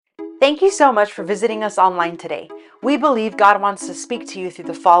Thank you so much for visiting us online today. We believe God wants to speak to you through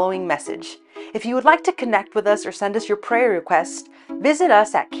the following message. If you would like to connect with us or send us your prayer request, visit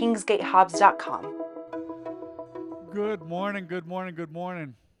us at kingsgatehobbs.com. Good morning, good morning, good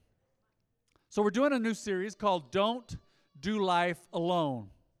morning. So we're doing a new series called Don't Do Life Alone.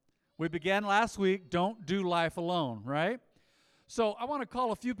 We began last week, Don't Do Life Alone, right? So I want to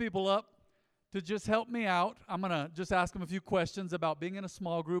call a few people up to just help me out. I'm going to just ask them a few questions about being in a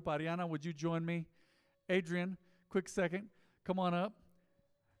small group. Ariana, would you join me? Adrian, quick second. Come on up.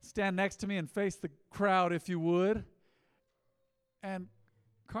 Stand next to me and face the crowd if you would. And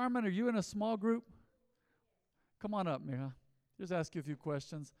Carmen, are you in a small group? Come on up, Mira. Just ask you a few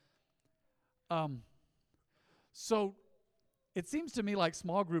questions. So it seems to me like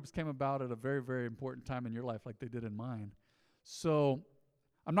small groups came about at a very, very important time in your life like they did in mine. So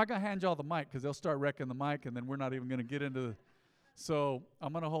I'm not going to hand y'all the mic because they'll start wrecking the mic and then we're not even going to get into the... So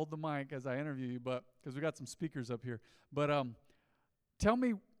I'm going to hold the mic as I interview you, but because we got some speakers up here. But tell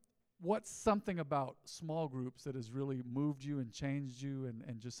me what's something about small groups that has really moved you and changed you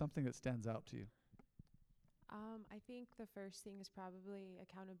and just something that stands out to you. I think the first thing is probably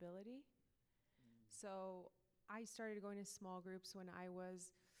accountability. So I started going to small groups when I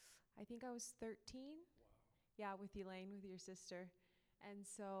think I was 13. Wow. Yeah, with Elaine, with your sister. And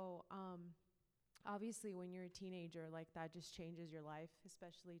so obviously when you're a teenager, like that just changes your life,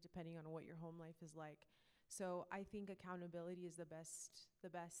 especially depending on what your home life is like. So I think accountability is the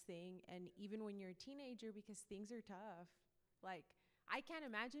best thing. And even when you're a teenager, because things are tough, like I can't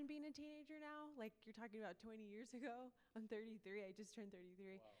imagine being a teenager now. Like you're talking about 20 years ago. I'm 33. I just turned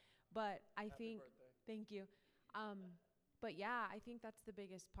 33. Wow. But I think, birthday. Thank you. But yeah, I think that's the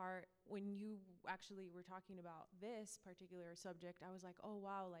biggest part. When you actually were talking about this particular subject, I was like, oh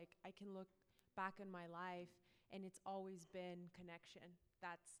wow, like I can look back in my life and it's always been connection.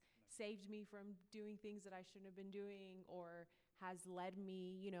 That's saved me from doing things that I shouldn't have been doing or has led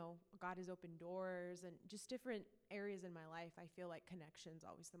me, God has opened doors and just different areas in my life. I feel like connection's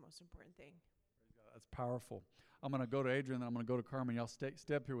always the most important thing. That's powerful. I'm going to go to Adrian, then I'm going to go to Carmen. Y'all stay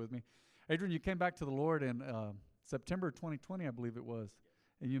up here with me. Adrian, you came back to the Lord in September 2020, I believe it was,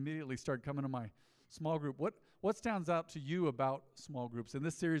 and you immediately started coming to my small group. What stands out to you about small groups? In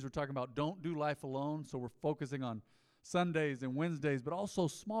this series, we're talking about Don't Do Life Alone, so we're focusing on Sundays and Wednesdays, but also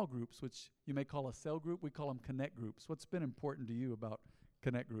small groups, which you may call a cell group. We call them connect groups. What's been important to you about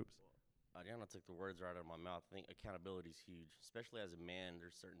connect groups? Ariana took the words right out of my mouth. I think accountability is huge, especially as a man.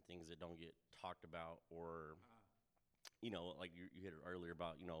 There's certain things that don't get talked about or, like you hit it earlier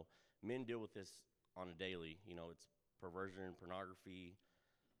about, men deal with this on a daily. It's perversion, pornography.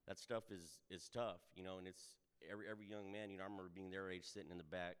 That stuff is tough, and it's every young man. I remember being their age, sitting in the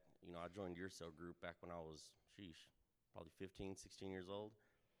back. I joined your cell group back when I was, probably 15, 16 years old.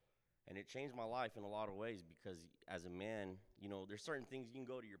 And it changed my life in a lot of ways because as a man, there's certain things you can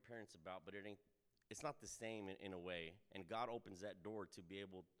go to your parents about, but it's not the same in a way. And God opens that door to be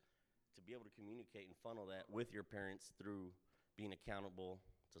able to communicate and funnel that with your parents through being accountable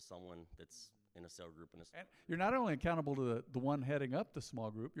to someone that's in a cell group. And you're not only accountable to the one heading up the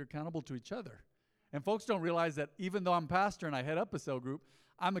small group, you're accountable to each other. And folks don't realize that even though I'm pastor and I head up a cell group,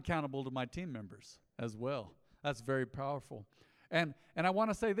 I'm accountable to my team members as well. That's very powerful. And I want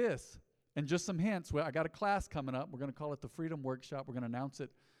to say this, and just some hints. I got a class coming up. We're going to call it the Freedom Workshop. We're going to announce it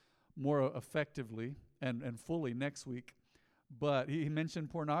more effectively and fully next week. But he mentioned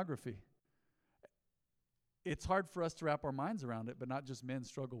pornography. It's hard for us to wrap our minds around it, but not just men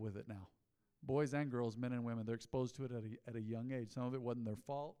struggle with it now. Boys and girls, men and women, they're exposed to it at a young age. Some of it wasn't their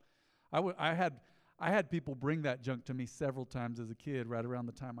fault. I had people bring that junk to me several times as a kid, right around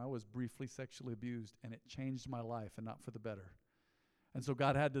the time I was briefly sexually abused, and it changed my life, and not for the better. And so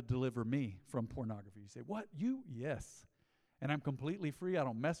God had to deliver me from pornography. You say, what, you? Yes. And I'm completely free. I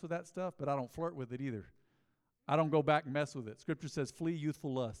don't mess with that stuff, but I don't flirt with it either. I don't go back and mess with it. Scripture says, flee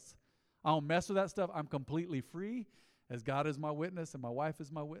youthful lusts. I don't mess with that stuff. I'm completely free, as God is my witness and my wife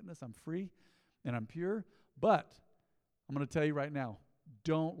is my witness. I'm free and I'm pure. But I'm going to tell you right now,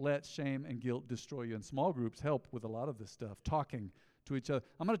 don't let shame and guilt destroy you. And small groups help with a lot of this stuff, talking to each other.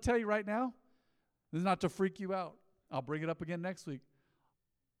 I'm going to tell you right now, this is not to freak you out. I'll bring it up again next week.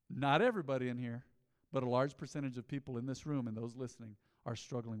 Not everybody in here, but a large percentage of people in this room and those listening are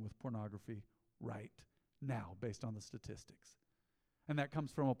struggling with pornography right now based on the statistics. And that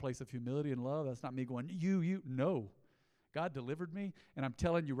comes from a place of humility and love. That's not me going, you. No. God delivered me, and I'm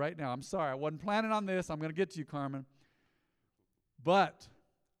telling you right now, I'm sorry, I wasn't planning on this. I'm going to get to you, Carmen. But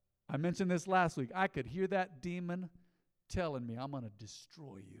I mentioned this last week. I could hear that demon telling me, I'm going to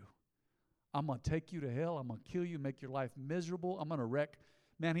destroy you. I'm going to take you to hell. I'm going to kill you, make your life miserable. I'm going to wreck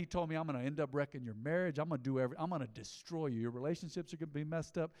Man, he told me I'm going to end up wrecking your marriage. I'm going to destroy you. Your relationships are going to be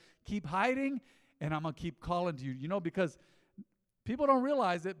messed up. Keep hiding, and I'm going to keep calling to you. You know, because people don't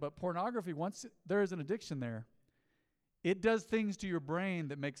realize it, but pornography, once there is an addiction there, it does things to your brain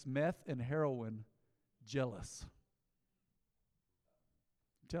that makes meth and heroin jealous.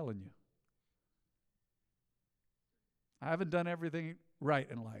 I'm telling you. I haven't done everything right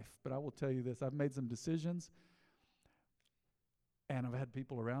in life, but I will tell you this. I've made some decisions, and I've had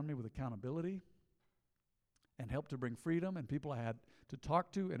people around me with accountability and help to bring freedom, and people I had to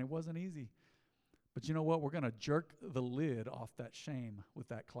talk to, and it wasn't easy. But you know what? We're going to jerk the lid off that shame with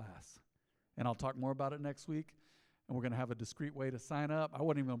that class. And I'll talk more about it next week. And we're going to have a discreet way to sign up. I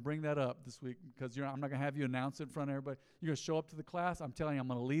wasn't even going to bring that up this week because I'm not going to have you announce it in front of everybody. You're going to show up to the class. I'm telling you, I'm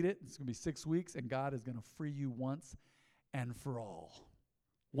going to lead it. It's going to be 6 weeks, and God is going to free you once and for all.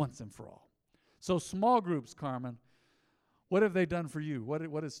 Once and for all. So small groups, Carmen, what have they done for you?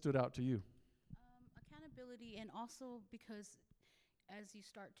 What has stood out to you? Accountability, and also because as you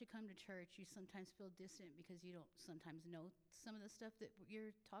start to come to church, you sometimes feel distant because you don't sometimes know some of the stuff that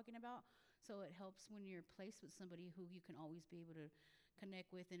you're talking about. So it helps when you're placed with somebody who you can always be able to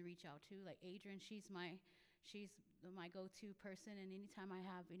connect with and reach out to. Like Adrian, she's my go-to person, and anytime I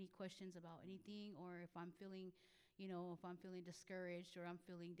have any questions about anything, or if I'm feeling, if I'm feeling discouraged or I'm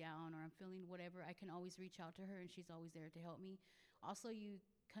feeling down or I'm feeling whatever, I can always reach out to her, and she's always there to help me. Also, you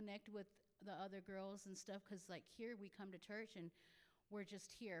connect with the other girls and stuff, because like here we come to church and we're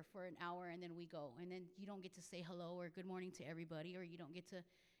just here for an hour and then we go, and then you don't get to say hello or good morning to everybody, or you don't get to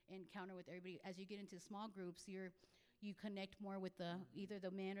encounter with everybody. As you get into small groups, you connect more with either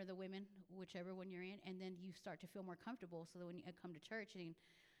the men or the women, whichever one you're in, and then you start to feel more comfortable, so that when you come to church and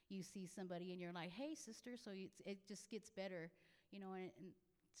you see somebody and you're like, hey sister, so it just gets better, and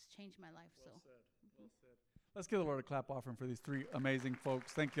it's changed my life. Well said. Well said. Let's give the Lord a clap offering for these three amazing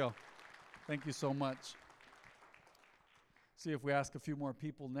folks. Thank y'all. Thank you so much. See if we ask a few more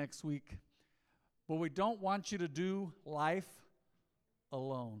people next week. But we don't want you to do life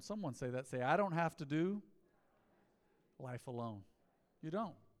alone. Someone say that. Say, I don't have to do life alone. You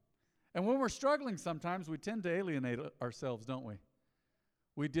don't. And when we're struggling sometimes, we tend to alienate ourselves, don't we?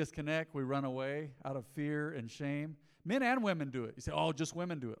 We disconnect, we run away out of fear and shame. Men and women do it. You say, oh, just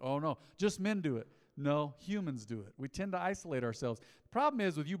women do it. Oh, no, just men do it. No, humans do it. We tend to isolate ourselves. The problem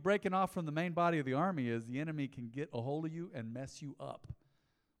is with you breaking off from the main body of the army is the enemy can get a hold of you and mess you up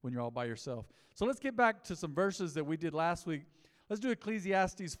when you're all by yourself. So let's get back to some verses that we did last week. Let's do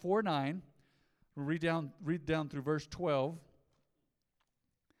Ecclesiastes 4:9. We'll read down through verse 12.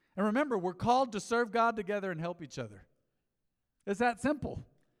 And remember, we're called to serve God together and help each other. It's that simple.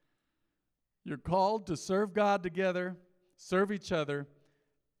 You're called to serve God together, serve each other,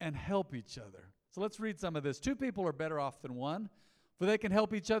 and help each other. So let's read some of this. 2 people are better off than one, for they can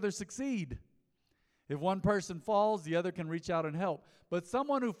help each other succeed. If one person falls, the other can reach out and help. But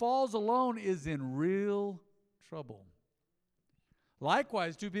someone who falls alone is in real trouble.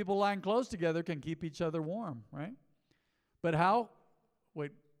 Likewise, 2 people lying close together can keep each other warm, right? But how?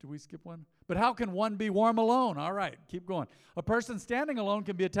 Wait, did we skip one? But how can one be warm alone? All right, keep going. A person standing alone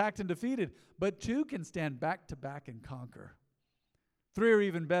can be attacked and defeated, but 2 can stand back to back and conquer. 3 are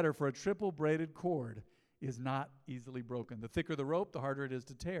even better, for a triple braided cord is not easily broken. The thicker the rope, the harder it is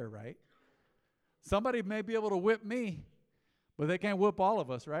to tear, right? Somebody may be able to whip me, but they can't whip all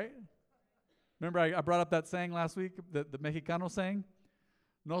of us, right? Remember I brought up that saying last week, the Mexicano saying?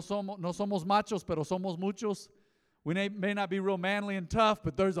 No somos machos, pero somos muchos. We may not be real manly and tough,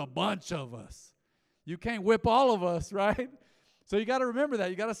 but there's a bunch of us. You can't whip all of us, right? So you got to remember that.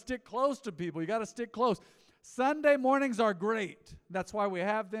 You got to stick close to people. You got to stick close. Sunday mornings are great. That's why we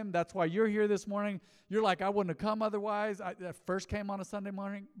have them. That's why you're here this morning. You're like, I wouldn't have come otherwise. I first came on a Sunday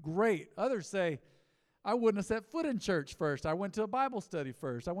morning. Great. Others say, I wouldn't have set foot in church first. I went to a Bible study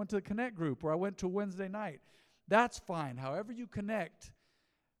first. I went to a Connect group, or I went to a Wednesday night. That's fine. However you connect,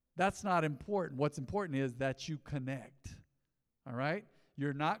 that's not important. What's important is that you connect. All right?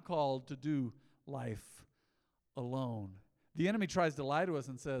 You're not called to do life alone. The enemy tries to lie to us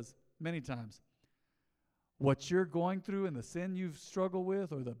and says many times, what you're going through and the sin you've struggled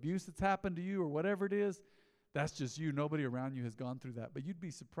with or the abuse that's happened to you or whatever it is, that's just you. Nobody around you has gone through that. But you'd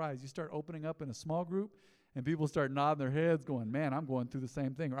be surprised. You start opening up in a small group and people start nodding their heads going, man, I'm going through the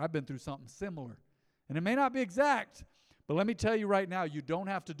same thing, or I've been through something similar. And it may not be exact, but let me tell you right now, you don't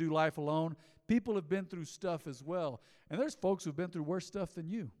have to do life alone. People have been through stuff as well. And there's folks who've been through worse stuff than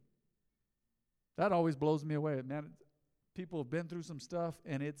you. That always blows me away. Man, people have been through some stuff,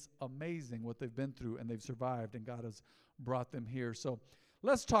 and it's amazing what they've been through, and they've survived, and God has brought them here. So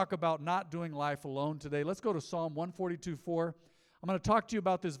let's talk about not doing life alone today. Let's go to Psalm 142:4. I'm going to talk to you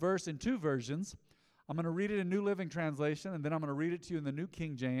about this verse in two versions. I'm going to read it in New Living Translation, and then I'm going to read it to you in the New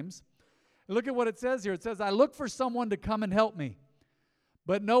King James. And look at what it says here. It says, I look for someone to come and help me,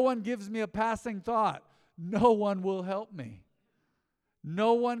 but no one gives me a passing thought. No one will help me.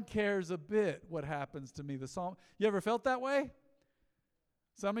 No one cares a bit what happens to me. The psalm. You ever felt that way?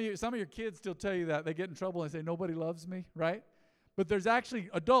 Some of your kids still tell you that. They get in trouble and say, nobody loves me, right? But there's actually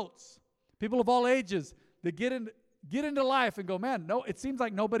adults, people of all ages, that get into life and go, man, no, it seems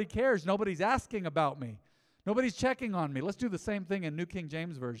like nobody cares. Nobody's asking about me. Nobody's checking on me. Let's do the same thing in New King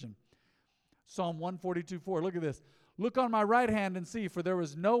James Version. Psalm 142:4. Look at this. Look on my right hand and see, for there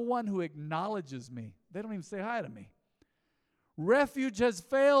is no one who acknowledges me. They don't even say hi to me. Refuge has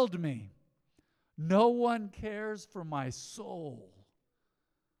failed me. No one cares for my soul.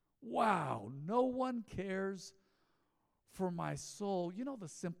 Wow, no one cares for my soul. You know the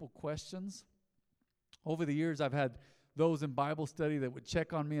simple questions? Over the years, I've had those in Bible study that would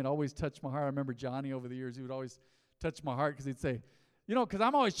check on me and always touch my heart. I remember Johnny over the years, he would always touch my heart because he'd say, you know, because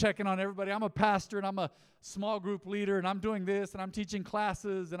I'm always checking on everybody. I'm a pastor and I'm a small group leader and I'm doing this and I'm teaching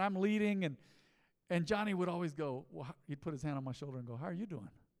classes and I'm leading. And Johnny would always go, well, he'd put his hand on my shoulder and go, how are you doing?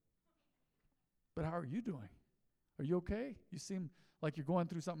 But how are you doing? Are you okay? You seem like you're going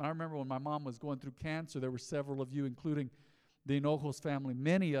through something. I remember when my mom was going through cancer, there were several of you, including the Hinojos family,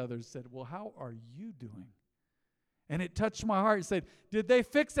 many others said, well, how are you doing? And it touched my heart. It said, did they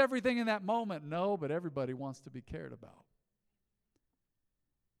fix everything in that moment? No, but everybody wants to be cared about.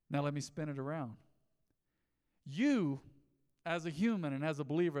 Now let me spin it around. You, as a human and as a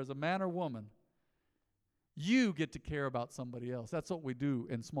believer, as a man or woman, you get to care about somebody else. That's what we do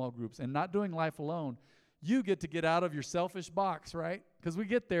in small groups. And not doing life alone, you get to get out of your selfish box, right? Because we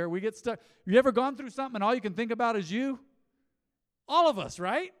get there, we get stuck. You ever gone through something and all you can think about is you? All of us,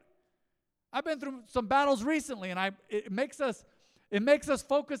 right? I've been through some battles recently, and it makes us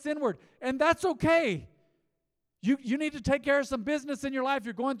focus inward, and that's okay. You need to take care of some business in your life.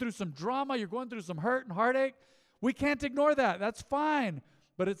 You're going through some drama. You're going through some hurt and heartache. We can't ignore that. That's fine.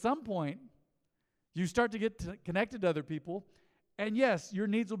 But at some point, you start to get connected to other people, and yes, your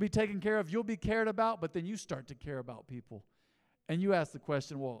needs will be taken care of. You'll be cared about, but then you start to care about people, and you ask the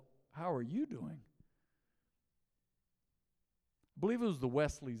question, well, how are you doing? I believe it was the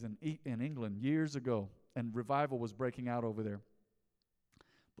Wesleys in England years ago, and revival was breaking out over there.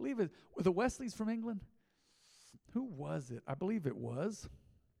 I believe it were the Wesleys from England. Who was it? I believe it was.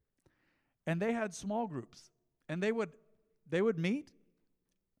 And they had small groups, and they would meet,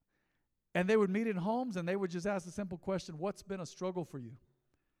 and they would meet in homes, and they would just ask a simple question: what's been a struggle for you?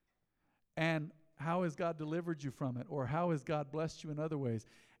 And how has God delivered you from it? Or how has God blessed you in other ways?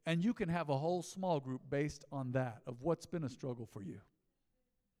 And you can have a whole small group based on that, of what's been a struggle for you.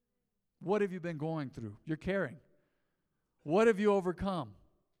 What have you been going through? You're caring. What have you overcome?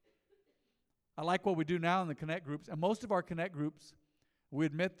 I like what we do now in the Connect groups. And most of our Connect groups, we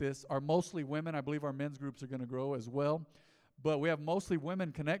admit this, are mostly women. I believe our men's groups are going to grow as well. But we have mostly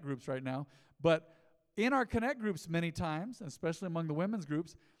women Connect groups right now. But in our Connect groups many times, especially among the women's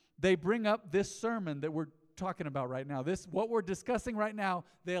groups, they bring up this sermon that we're talking about right now. This, what we're discussing right now,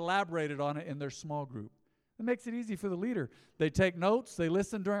 they elaborated on it in their small group. It makes it easy for the leader. They take notes, they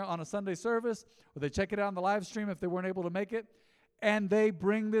listen on a Sunday service, or they check it out on the live stream if they weren't able to make it, and they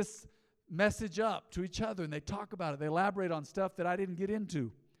bring this message up to each other, and they talk about it. They elaborate on stuff that I didn't get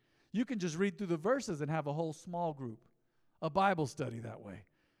into. You can just read through the verses and have a whole small group, a Bible study that way.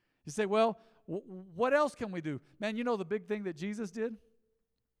 You say, well, what else can we do? Man, you know the big thing that Jesus did?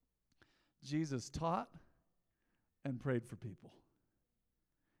 Jesus taught and prayed for people.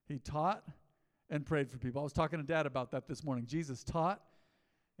 He taught and prayed for people. I was talking to Dad about that this morning. Jesus taught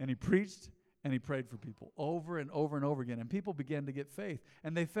and he preached and he prayed for people over and over and over again. And people began to get faith,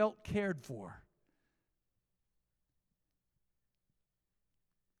 and they felt cared for.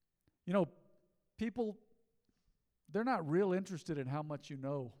 You know, people, they're not real interested in how much you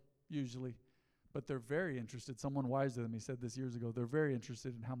know, usually, but they're very interested. Someone wiser than me said this years ago. They're very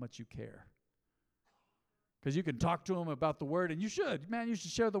interested in how much you care. Because you can talk to them about the word, and you should. Man, you should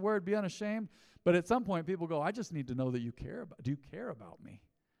share the word, be unashamed. But at some point, people go, I just need to know that you care about. Do you care about me?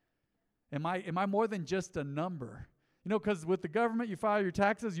 Am I more than just a number? You know, because with the government, you file your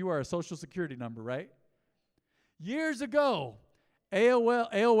taxes, you are a Social Security number, right? Years ago,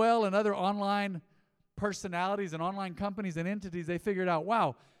 AOL and other online personalities and online companies and entities, they figured out,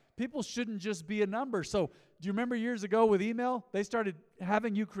 wow, people shouldn't just be a number. So do you remember years ago with email? They started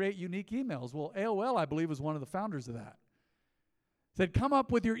having you create unique emails. Well, AOL, I believe, was one of the founders of that. Said, come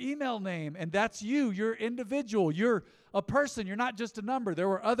up with your email name, and that's you. You're individual. You're a person. You're not just a number. There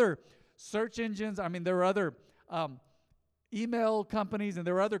were other search engines. I mean, there were other email companies, and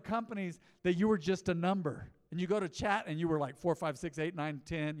there were other companies that you were just a number. And you go to chat and you were like 4, 5, 6, 8, 9,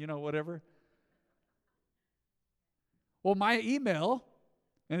 10, whatever. Well, my email,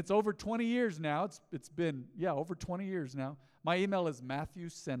 and it's over 20 years now. It's been, over 20 years now. My email is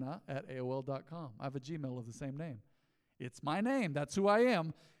matthewsena@aol.com. I have a Gmail of the same name. It's my name. That's who I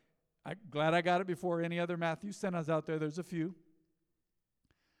am. I'm glad I got it before any other Matthew Senas out there. There's a few.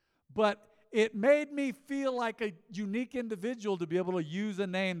 But it made me feel like a unique individual to be able to use a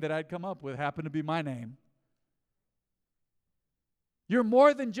name that I'd come up with, happened to be my name. You're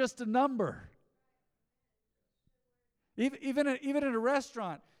more than just a number. Even in a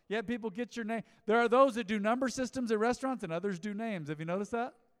restaurant, you have people get your name. There are those that do number systems at restaurants and others do names. Have you noticed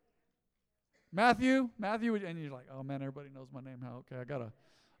that? Matthew, and you're like, oh man, everybody knows my name. How? Okay, I got a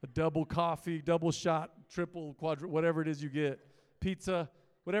double coffee, double shot, triple, whatever it is you get, pizza,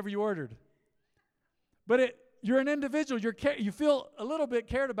 whatever you ordered. But you're an individual. You feel a little bit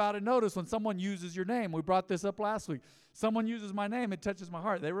cared about and noticed when someone uses your name. We brought this up last week. Someone uses my name, it touches my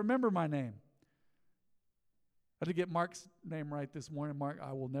heart. They remember my name. I had to get Mark's name right this morning. Mark,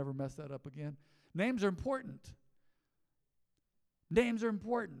 I will never mess that up again. Names are important. Names are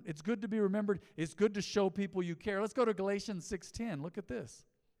important. It's good to be remembered. It's good to show people you care. Let's go to Galatians 6:10. Look at this.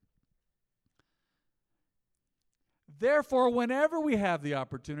 Therefore, whenever we have the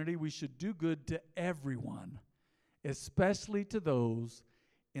opportunity, we should do good to everyone, especially to those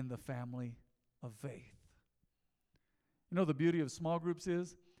in the family of faith. You know the beauty of small groups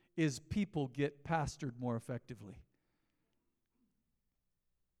is people get pastored more effectively.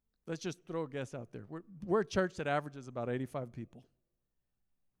 Let's just throw a guess out there. We're a church that averages about 85 people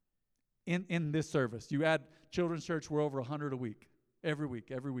in this service. You add children's church, we're over 100 a week. Every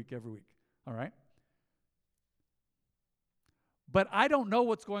week. All right? But I don't know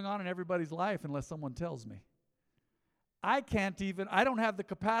what's going on in everybody's life unless someone tells me. I don't have the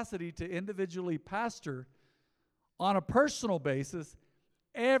capacity to individually pastor on a personal basis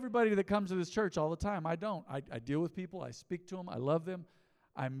everybody that comes to this church all the time. I don't. I deal with people. I speak to them. I love them.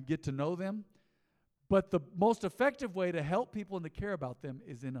 I get to know them. But the most effective way to help people and to care about them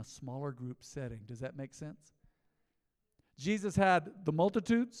is in a smaller group setting. Does that make sense? Jesus had the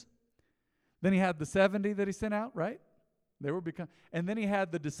multitudes. Then he had the 70 that he sent out, right? And then he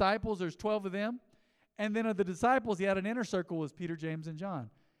had the disciples. There's 12 of them. And then of the disciples, he had an inner circle was Peter, James, and John.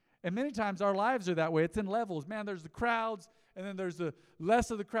 And many times our lives are that way. It's in levels. Man, there's the crowds, and then there's the less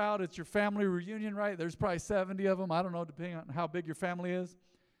of the crowd. It's your family reunion, right? There's probably 70 of them. I don't know, depending on how big your family is.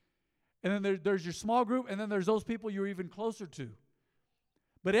 And then there's your small group, and then there's those people you're even closer to.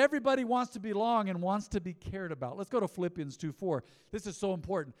 But everybody wants to belong and wants to be cared about. Let's go to Philippians 2:4. This is so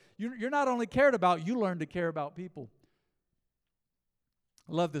important. You're not only cared about, you learn to care about people.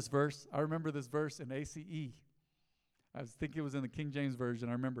 I love this verse. I remember this verse in ACE. I think it was in the King James Version.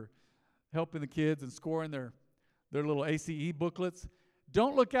 I remember helping the kids and scoring their little ACE booklets.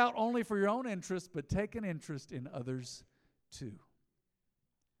 Don't look out only for your own interests, but take an interest in others too.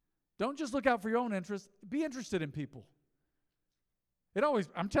 Don't just look out for your own interests. Be interested in people.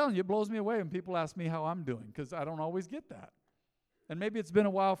 I'm telling you, it blows me away when people ask me how I'm doing, because I don't always get that. And maybe it's been a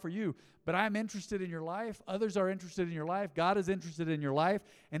while for you, but I'm interested in your life. Others are interested in your life. God is interested in your life,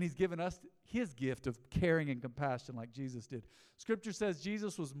 and he's given us his gift of caring and compassion like Jesus did. Scripture says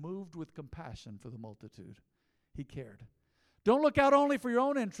Jesus was moved with compassion for the multitude. He cared. Don't look out only for your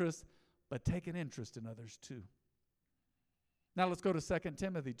own interests, but take an interest in others too. Now let's go to 2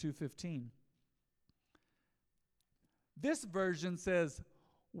 Timothy 2:15. This version says,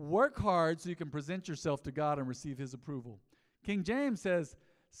 work hard so you can present yourself to God and receive his approval. King James says,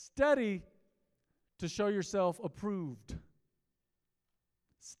 study to show yourself approved.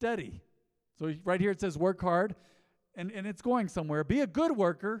 Study. So right here it says work hard, and it's going somewhere. Be a good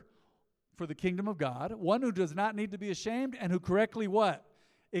worker for the kingdom of God, one who does not need to be ashamed and who correctly what?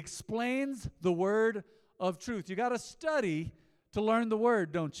 Explains the word of truth. You got to study to learn the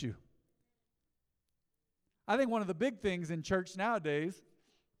word, don't you? I think one of the big things in church nowadays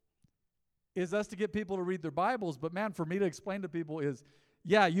is us to get people to read their Bibles. But man, for me to explain to people is,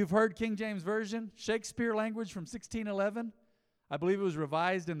 yeah, you've heard King James Version, Shakespeare language from 1611. I believe it was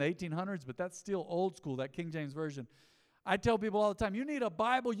revised in the 1800s, but that's still old school, that King James Version. I tell people all the time, you need a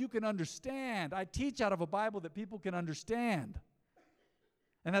Bible you can understand. I teach out of a Bible that people can understand.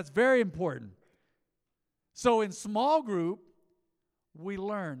 And that's very important. So in small group, we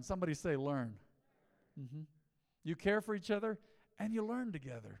learn. Somebody say learn. Mm-hmm. You care for each other, and you learn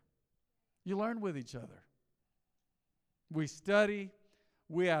together. You learn with each other. We study.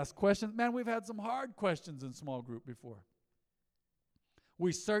 We ask questions. Man, we've had some hard questions in small group before.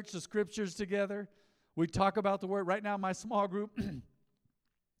 We search the scriptures together. We talk about the Word. Right now, my small group,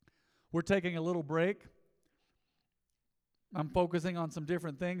 we're taking a little break. I'm focusing on some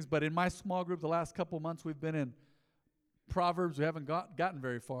different things, but in my small group, the last couple months, we've been in Proverbs. We haven't gotten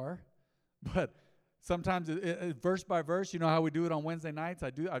very far, but sometimes verse by verse, you know how we do it on Wednesday nights? I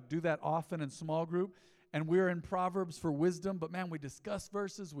do that often in small group, and we're in Proverbs for wisdom, but man, we discuss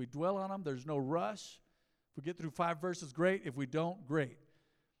verses, we dwell on them, there's no rush. If we get through 5 verses, great. If we don't, great.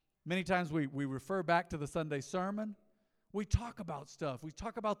 Many times we refer back to the Sunday sermon. We talk about stuff. We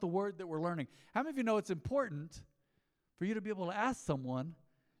talk about the word that we're learning. How many of you know it's important for you to be able to ask someone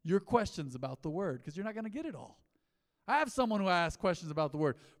your questions about the word, because you're not going to get it all. I have someone who asks questions about the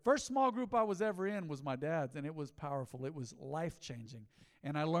word. First small group I was ever in was my dad's, and it was powerful. It was life-changing.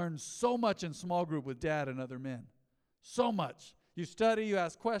 And I learned so much in small group with dad and other men. So much. You study, you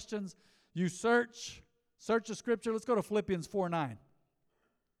ask questions, you search the scripture. Let's go to Philippians 4:9.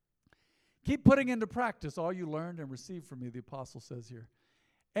 Keep putting into practice all you learned and received from me, the apostle says here.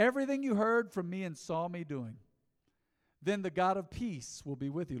 Everything you heard from me and saw me doing, then the God of peace will be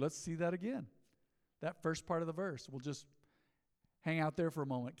with you. Let's see that again. That first part of the verse. We'll just hang out there for a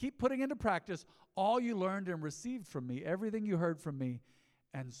moment. Keep putting into practice all you learned and received from me, everything you heard from me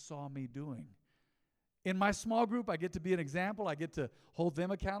and saw me doing. In my small group, I get to be an example. I get to hold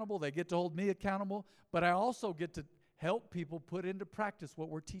them accountable. They get to hold me accountable. But I also get to help people put into practice what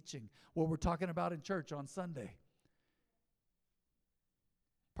we're teaching, what we're talking about in church on Sunday.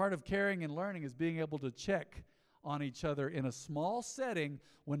 Part of caring and learning is being able to check on each other in a small setting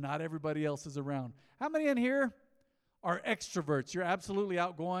when not everybody else is around. How many in here are extroverts? You're absolutely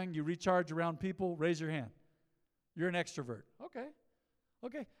outgoing. You recharge around people. Raise your hand. You're an extrovert. Okay.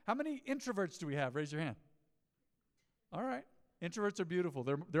 How many introverts do we have? Raise your hand. All right. Introverts are beautiful.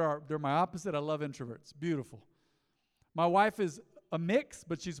 They're my opposite. I love introverts. Beautiful. My wife is a mix,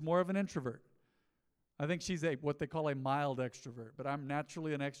 but she's more of an introvert. I think she's what they call a mild extrovert, but I'm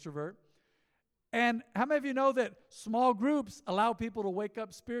naturally an extrovert. And how many of you know that small groups allow people to wake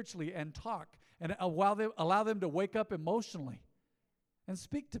up spiritually and talk, and allow them to wake up emotionally and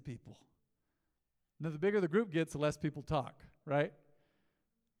speak to people? Now, the bigger the group gets, the less people talk, right?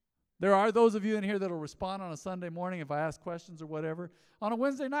 There are those of you in here that will respond on a Sunday morning if I ask questions or whatever. On a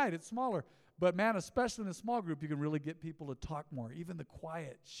Wednesday night, it's smaller. But man, especially in a small group, you can really get people to talk more, even the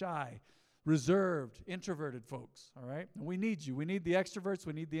quiet, shy, reserved, introverted folks, all right? And we need you. We need the extroverts.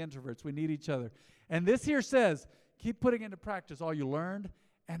 We need the introverts. We need each other. And this here says, keep putting into practice all you learned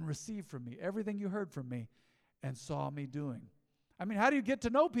and received from me, everything you heard from me and saw me doing. I mean, how do you get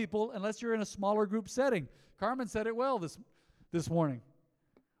to know people unless you're in a smaller group setting? Carmen said it well this morning.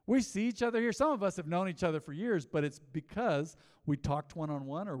 We see each other here. Some of us have known each other for years, but it's because we talked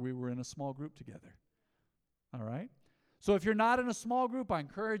one-on-one or we were in a small group together. All right? So if you're not in a small group, I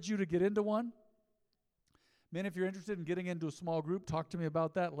encourage you to get into one. Men, if you're interested in getting into a small group, talk to me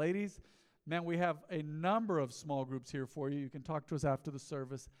about that. Ladies, man, we have a number of small groups here for you. You can talk to us after the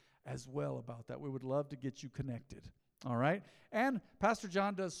service as well about that. We would love to get you connected. All right? And Pastor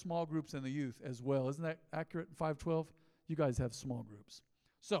John does small groups in the youth as well. Isn't that accurate in 512? You guys have small groups.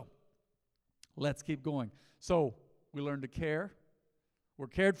 So, let's keep going. So, we learn to care. We're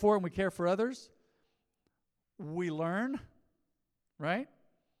cared for and we care for others. We learn, right?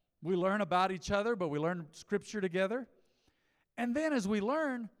 We learn about each other, but we learn Scripture together. And then as we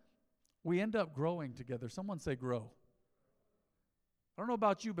learn, we end up growing together. Someone say grow. I don't know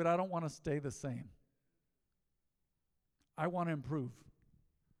about you, but I don't want to stay the same. I want to improve.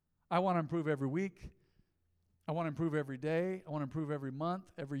 I want to improve every week. I want to improve every day. I want to improve every month,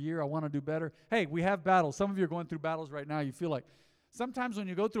 every year. I want to do better. Hey, we have battles. Some of you are going through battles right now. You feel like sometimes when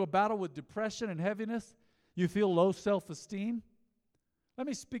you go through a battle with depression and heaviness, you feel low self-esteem. Let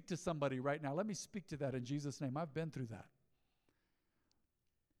me speak to somebody right now. Let me speak to that in Jesus' name. I've been through that.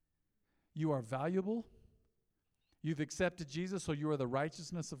 You are valuable. You've accepted Jesus, so you are the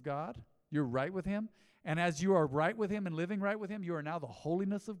righteousness of God. You're right with Him. And as you are right with Him and living right with Him, you are now the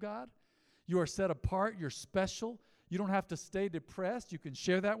holiness of God. You are set apart. You're special. You don't have to stay depressed. You can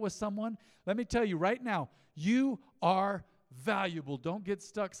share that with someone. Let me tell you right now, you are valuable. Don't get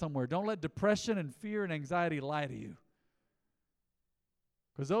stuck somewhere. Don't let depression and fear and anxiety lie to you.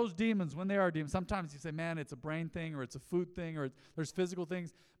 Because those demons, when they are demons, sometimes you say, man, it's a brain thing or it's a food thing or there's physical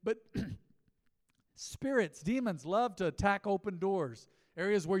things. But spirits, demons love to attack open doors,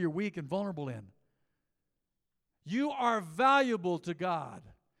 areas where you're weak and vulnerable in. You are valuable to God.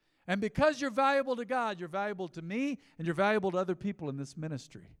 And because you're valuable to God, you're valuable to me, and you're valuable to other people in this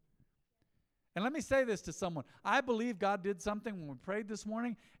ministry. And let me say this to someone. I believe God did something when we prayed this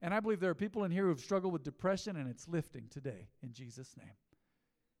morning, and I believe there are people in here who have struggled with depression, and it's lifting today in Jesus' name.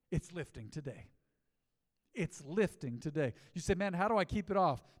 It's lifting today. It's lifting today. You say, man, how do I keep it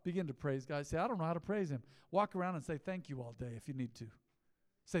off? Begin to praise God. Say, I don't know how to praise him. Walk around and say thank you all day if you need to.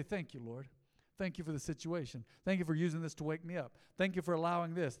 Say, thank you, Lord. Thank you for the situation. Thank you for using this to wake me up. Thank you for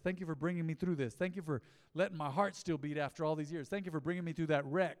allowing this. Thank you for bringing me through this. Thank you for letting my heart still beat after all these years. Thank you for bringing me through that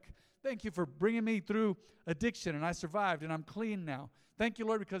wreck. Thank you for bringing me through addiction, and I survived, and I'm clean now. Thank you,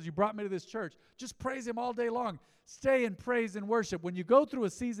 Lord, because you brought me to this church. Just praise him all day long. Stay in praise and worship. When you go through a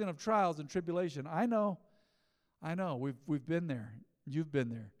season of trials and tribulation, I know, we've been there. You've been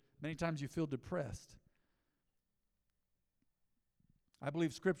there. Many times you feel depressed. I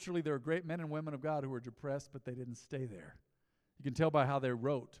believe scripturally there are great men and women of God who were depressed, but they didn't stay there. You can tell by how they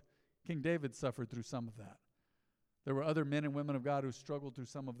wrote. King David suffered through some of that. There were other men and women of God who struggled through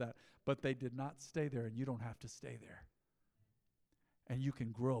some of that, but they did not stay there, and you don't have to stay there. And you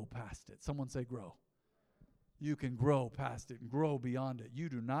can grow past it. Someone say grow. You can grow past it and grow beyond it. You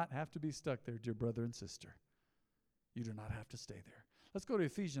do not have to be stuck there, dear brother and sister. You do not have to stay there. Let's go to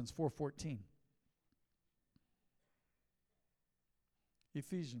Ephesians 4:14.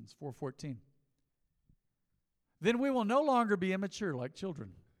 Ephesians 4:14. Then we will no longer be immature like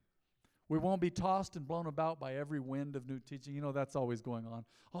children. We won't be tossed and blown about by every wind of new teaching. You know, that's always going on.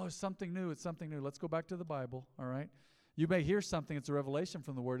 Oh, it's something new. It's something new. Let's go back to the Bible, all right? You may hear something. It's a revelation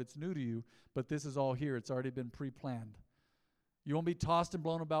from the Word. It's new to you, but this is all here. It's already been pre-planned. You won't be tossed and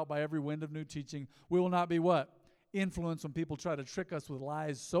blown about by every wind of new teaching. We will not be what? Influenced when people try to trick us with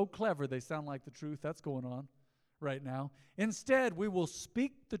lies so clever they sound like the truth. That's going on right now. Instead, we will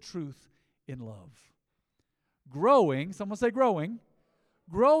speak the truth in love. Growing, someone say growing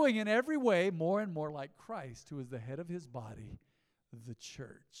in every way more and more like Christ, who is the head of his body, the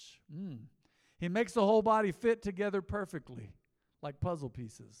church. He makes the whole body fit together perfectly, like puzzle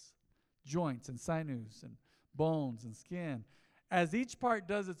pieces, joints and sinews and bones and skin. As each part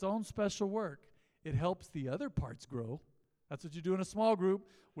does its own special work, it helps the other parts grow. That's what you do in a small group.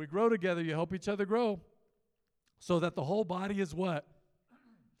 We grow together. You help each other grow so that the whole body is what?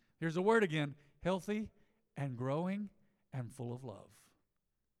 Here's a word again. Healthy and growing and full of love.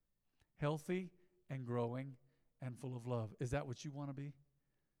 Healthy and growing and full of love. Is that what you want to be?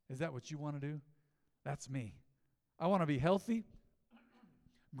 Is that what you want to do? That's me. I want to be healthy,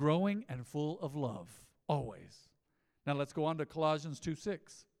 growing, and full of love, always. Now let's go on to Colossians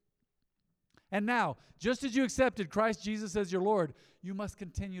 2:6. And now, just as you accepted Christ Jesus as your Lord, you must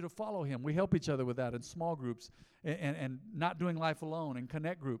continue to follow him. We help each other with that in small groups and not doing life alone and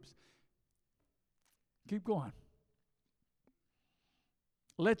connect groups. Keep going.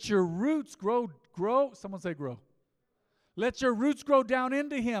 Let your roots grow. Someone say grow. Let your roots grow down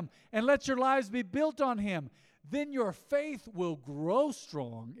into him, and let your lives be built on him. Then your faith will grow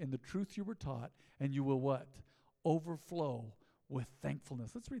strong in the truth you were taught, and you will what? Overflow with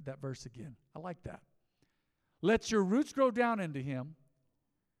thankfulness. Let's read that verse again. I like that. Let your roots grow down into him,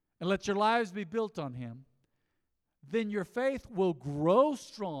 and let your lives be built on him. Then your faith will grow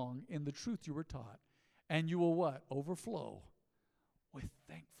strong in the truth you were taught, and you will what? Overflow with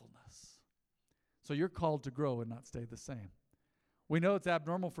thankfulness. So you're called to grow and not stay the same. We know it's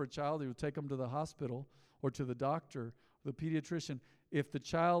abnormal for a child. You would take them to the hospital or to the doctor, the pediatrician. If the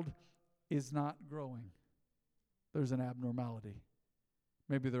child is not growing, there's an abnormality.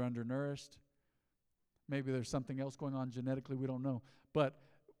 Maybe they're undernourished. Maybe there's something else going on genetically. We don't know. But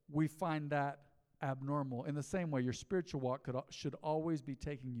we find that abnormal. In the same way, your spiritual walk should always be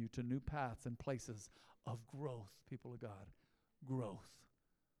taking you to new paths and places of growth, people of God. Growth.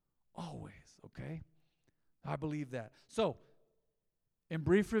 Always, okay? I believe that. So, in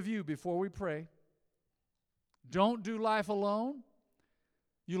brief review, before we pray, don't do life alone.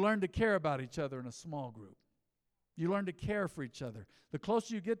 You learn to care about each other in a small group. You learn to care for each other. The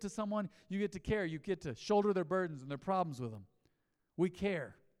closer you get to someone, you get to care. You get to shoulder their burdens and their problems with them. We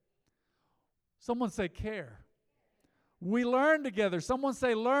care. Someone say care. We learn together. Someone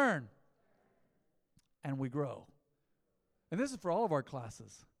say learn. And we grow. And this is for all of our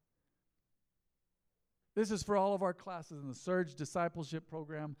classes. This is for all of our classes in the Surge Discipleship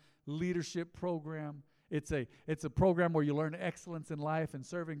Program, Leadership Program. It's a program where you learn excellence in life and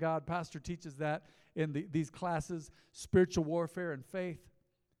serving God. Pastor teaches that in these classes, spiritual warfare and faith.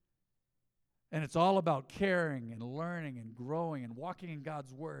 And it's all about caring and learning and growing and walking in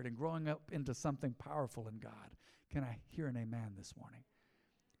God's Word and growing up into something powerful in God. Can I hear an amen this morning?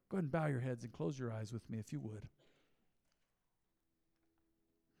 Go ahead and bow your heads and close your eyes with me if you would.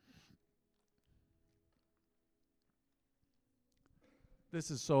 This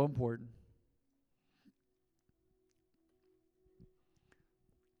is so important.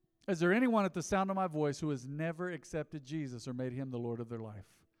 Is there anyone at the sound of my voice who has never accepted Jesus or made him the Lord of their life?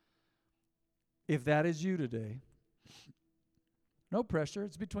 If that is you today, no pressure.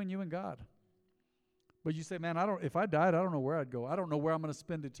 It's between you and God. But you say, man, if I died, I don't know where I'd go. I don't know where I'm going to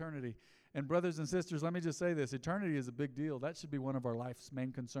spend eternity. And brothers and sisters, let me just say this. Eternity is a big deal. That should be one of our life's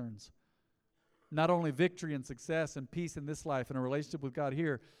main concerns. Not only victory and success and peace in this life and a relationship with God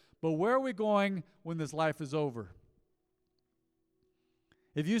here, but where are we going when this life is over?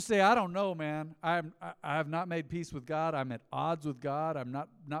 If you say, I don't know, man, I have not made peace with God, I'm at odds with God, I'm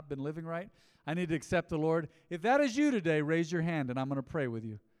not been living right, I need to accept the Lord. If that is you today, raise your hand and I'm going to pray with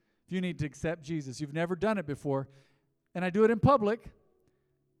you. If you need to accept Jesus, you've never done it before, and I do it in public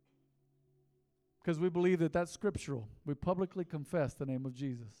because we believe that that's scriptural. We publicly confess the name of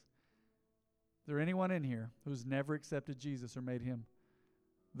Jesus. Is there anyone in here who's never accepted Jesus or made him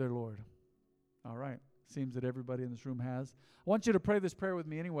their Lord? All right. Seems that everybody in this room has. I want you to pray this prayer with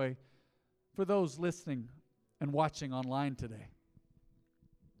me anyway for those listening and watching online today.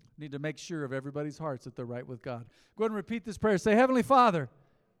 Need to make sure of everybody's hearts that they're right with God. Go ahead and repeat this prayer. Say, Heavenly Father,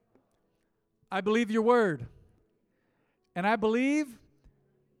 I believe your word. And I believe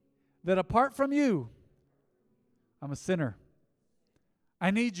that apart from you, I'm a sinner.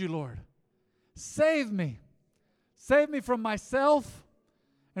 I need you, Lord. Save me. Save me from myself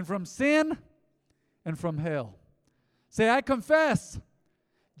and from sin and from hell. Say, I confess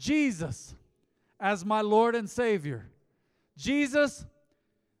Jesus as my Lord and Savior. Jesus,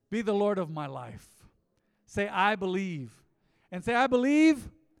 be the Lord of my life. Say, I believe. And say, I believe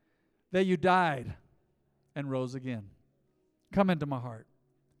that you died and rose again. Come into my heart.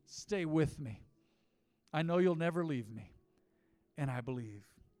 Stay with me. I know you'll never leave me. And I believe.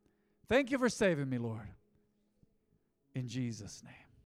 Thank you for saving me, Lord. In Jesus' name.